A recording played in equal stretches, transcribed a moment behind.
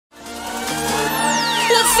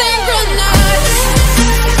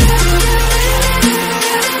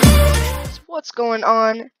what's going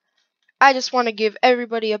on? I just want to give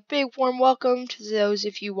everybody a big warm welcome to those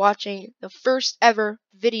of you watching the first ever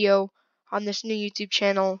video on this new YouTube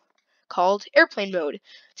channel called Airplane Mode.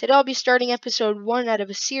 Today I'll be starting episode 1 out of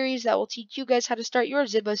a series that will teach you guys how to start your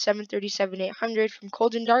Zibo 737-800 from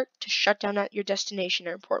cold and dark to shut down at your destination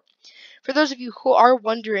airport. For those of you who are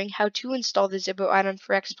wondering how to install the Zibo add-on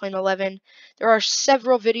for X-Plane 11, there are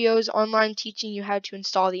several videos online teaching you how to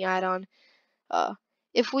install the add-on.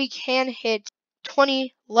 If we can hit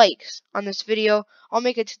 20 likes on this video, I'll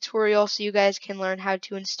make a tutorial so you guys can learn how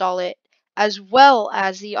to install it, as well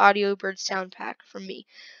as the Audiobird sound pack from me.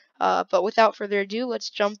 But without further ado, let's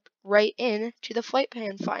jump right in to the flight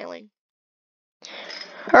plan filing.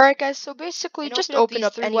 Alright guys, so basically just open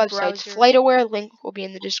up any websites. FlightAware, link will be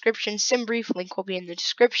in the description. SimBrief, link will be in the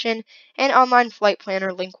description. And Online Flight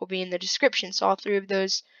Planner, link will be in the description. So all three of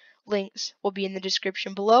those links will be in the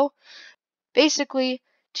description below. Basically,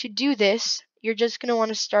 to do this, you're just going to want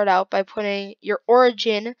to start out by putting your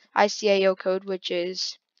origin ICAO code, which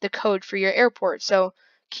is the code for your airport. So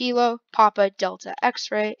Kilo Papa Delta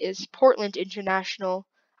X-Ray is Portland International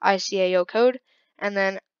ICAO code, and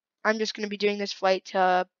then I'm just going to be doing this flight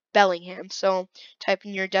to Bellingham. So type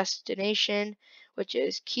in your destination, which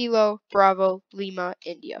is Kilo Bravo Lima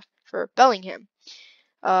India for Bellingham.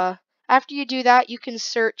 After you do that, you can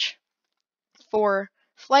search for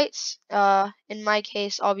flights. In my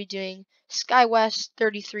case, I'll be doing SkyWest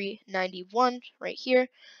 3391 right here.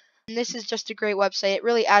 And this is just a great website. It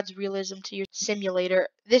really adds realism to your simulator.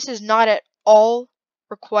 This is not at all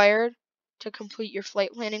required to complete your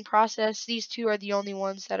flight planning process. These two are the only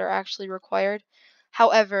ones that are actually required.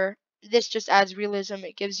 However, this just adds realism.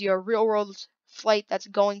 It gives you a real world flight that's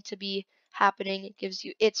going to be happening. It gives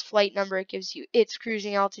you its flight number, it gives you its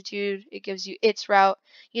cruising altitude, it gives you its route.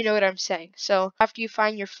 You know what I'm saying. So after you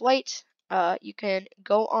find your flight, you can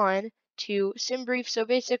go on to SimBrief. So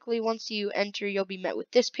basically, once you enter, you'll be met with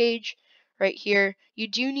this page right here. You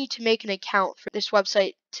do need to make an account for this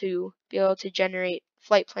website to be able to generate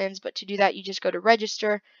flight plans, but to do that, you just go to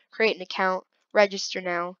register, create an account, register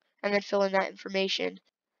now, and then fill in that information.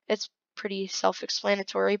 It's pretty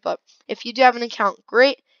self-explanatory, but if you do have an account,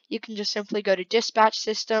 great. You can just simply go to dispatch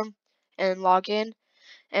system and log in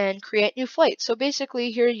and create new flights. So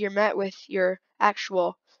basically here you're met with your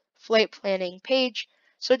actual flight planning page.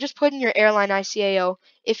 So just put in your airline ICAO.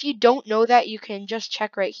 If you don't know that, you can just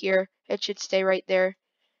check right here. It should stay right there,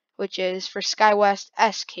 which is for SkyWest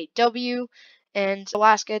SKW, and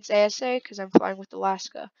Alaska it's ASA because I'm flying with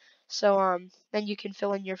Alaska. So then you can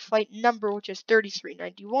fill in your flight number, which is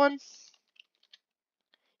 3391.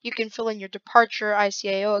 You can fill in your departure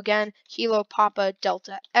ICAO again, Kilo Papa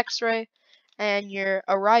Delta X-Ray, and your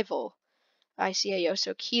arrival ICAO,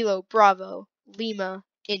 so Kilo Bravo Lima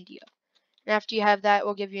India. And after you have that, it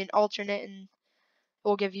will give you an alternate and it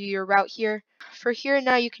will give you your route here. For here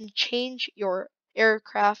now, you can change your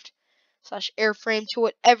aircraft / airframe to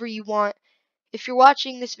whatever you want. If you're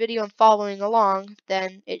watching this video and following along,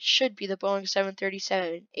 then it should be the Boeing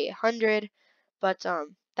 737-800, but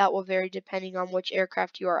that will vary depending on which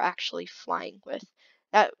aircraft you are actually flying with.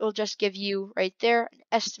 That will just give you right there an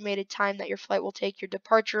estimated time that your flight will take, your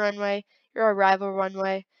departure runway, your arrival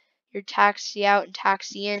runway, your taxi out and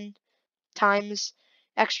taxi in times,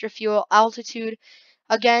 extra fuel, altitude.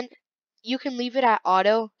 Again, you can leave it at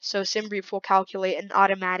auto, so SimBrief will calculate an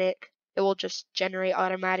automatic. It will just generate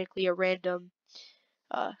automatically a random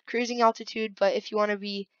cruising altitude, but if you want to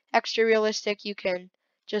be extra realistic, you can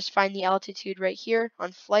just find the altitude right here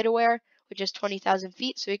on FlightAware, which is 20,000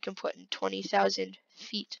 feet, so you can put in 20,000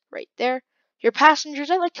 feet right there. Your passengers,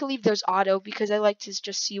 I like to leave those auto because I like to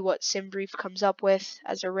just see what SimBrief comes up with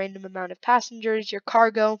as a random amount of passengers. Your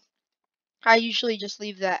cargo, I usually just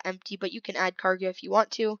leave that empty, but you can add cargo if you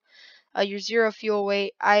want to. Your zero fuel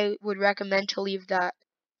weight, I would recommend to leave that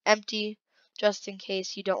empty just in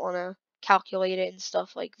case you don't want to calculate it and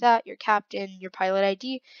stuff like that. Your captain, your pilot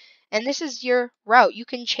ID, and this is your route. You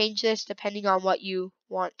can change this depending on what you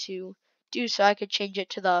want to do. So I could change it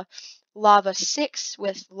to the Lava 6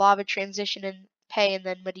 with Lava transition and pay and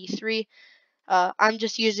then Madi 3. I'm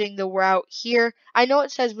just using the route here. I know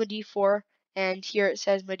it says Madi 4 and here it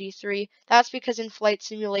says Madi 3. That's because in flight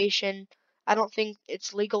simulation, I don't think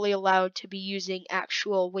it's legally allowed to be using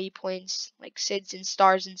actual waypoints like SIDS and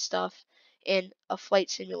stars and stuff in a flight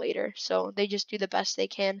simulator. So they just do the best they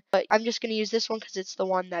can. But I'm just going to use this one because it's the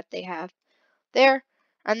one that they have there.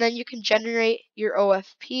 And then you can generate your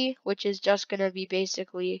OFP, which is just going to be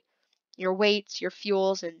basically your weights, your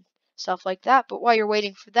fuels, and stuff like that. But while you're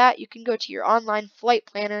waiting for that, you can go to your online flight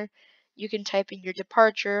planner. You can type in your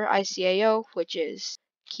departure ICAO, which is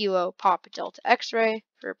Kilo Papa Delta X-Ray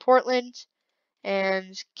for Portland.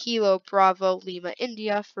 and Kilo Bravo Lima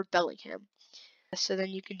India for Bellingham. So then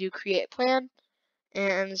you can do create plan,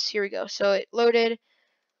 and here we go. So it loaded.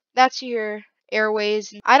 That's your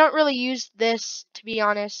airways. I don't really use this, to be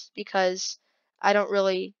honest, because I don't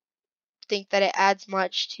really think that it adds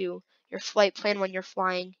much to your flight plan when you're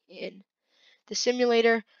flying in the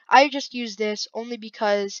simulator. I just use this only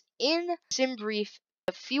because in SimBrief,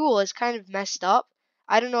 the fuel is kind of messed up.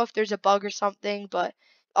 I don't know if there's a bug or something, but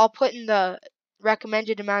I'll put in the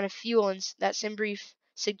recommended amount of fuel that SimBrief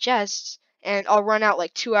suggests, and I'll run out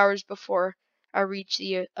like 2 hours before I reach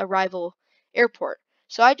the arrival airport.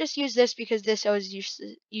 So I just use this because this always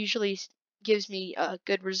usually gives me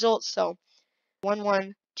good results. So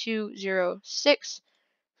 11206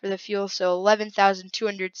 for the fuel, so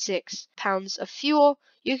 11,206 pounds of fuel.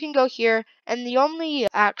 You can go here, and the only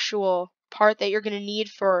actual part that you're going to need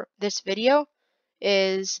for this video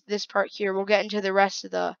is this part here. We'll get into the rest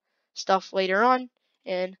of the stuff later on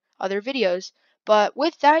in other videos. But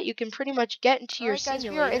with that, you can pretty much get into your simulator.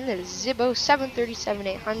 Guys, we are in the Zibo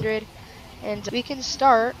 737-800, and we can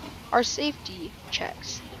start our safety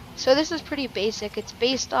checks. So this is pretty basic. It's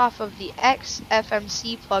based off of the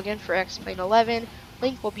XFMC plugin for X-Plane 11.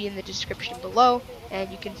 Link will be in the description below,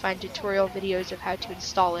 and you can find tutorial videos of how to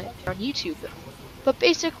install it on YouTube. But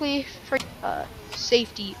basically, for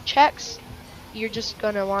safety checks, you're just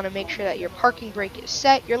going to want to make sure that your parking brake is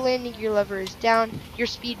set, your landing gear lever is down, your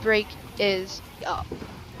speed brake is up.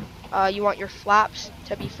 You want your flaps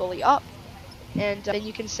to be fully up, and then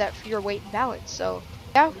you can set for your weight and balance. So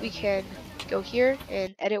yeah, we can go here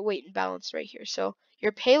and edit weight and balance right here. So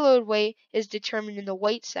your payload weight is determined in the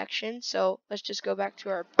weight section. So let's just go back to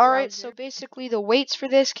our browser. Alright, so basically the weights for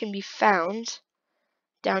this can be found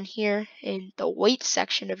down here in the weight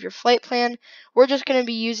section of your flight plan. We're just going to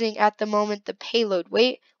be using at the moment the payload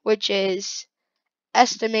weight, which is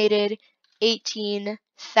estimated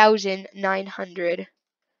 18,900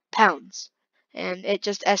 pounds. And it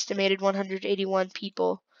just estimated 181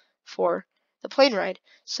 people for the plane ride.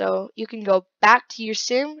 So you can go back to your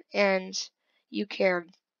sim and you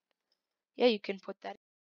can put that in.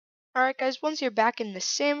 Alright guys, once you're back in the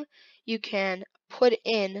sim, you can put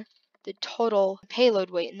in the total payload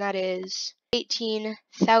weight, and that is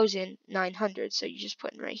 18,900. So you just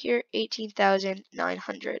put in right here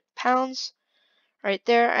 18,900 pounds right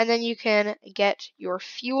there, and then you can get your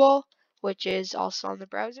fuel, which is also on the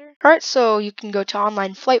browser. Alright, so you can go to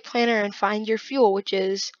Online Flight Planner and find your fuel, which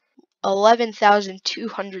is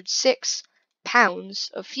 11,206 pounds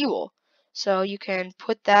of fuel. So you can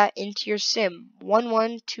put that into your sim,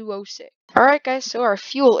 11206. Alright guys, so our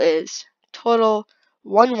fuel is total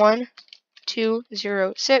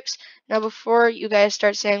 11206. Now before you guys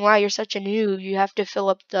start saying, wow, you're such a noob, you have to fill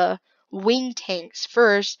up the wing tanks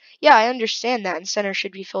first. Yeah, I understand that, and center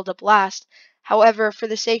should be filled up last. However, for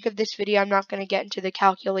the sake of this video, I'm not going to get into the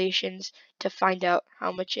calculations to find out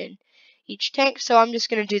how much in each tank, so I'm just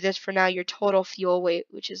going to do this for now, your total fuel weight,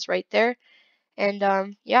 which is right there. And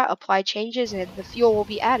yeah, apply changes and the fuel will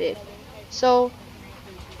be added. So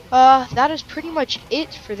that is pretty much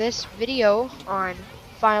it for this video on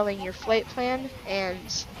filing your flight plan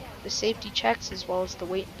and the safety checks as well as the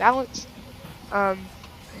weight and balance. I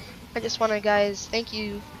just want to, guys, thank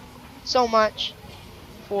you so much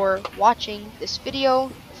for watching this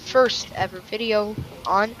video, first ever video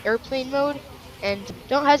on airplane mode, and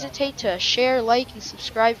don't hesitate to share, like, and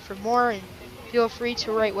subscribe for more, and feel free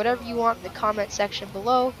to write whatever you want in the comment section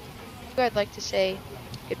below. I'd like to say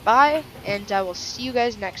goodbye, and I will see you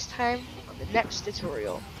guys next time on the next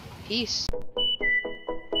tutorial. Peace.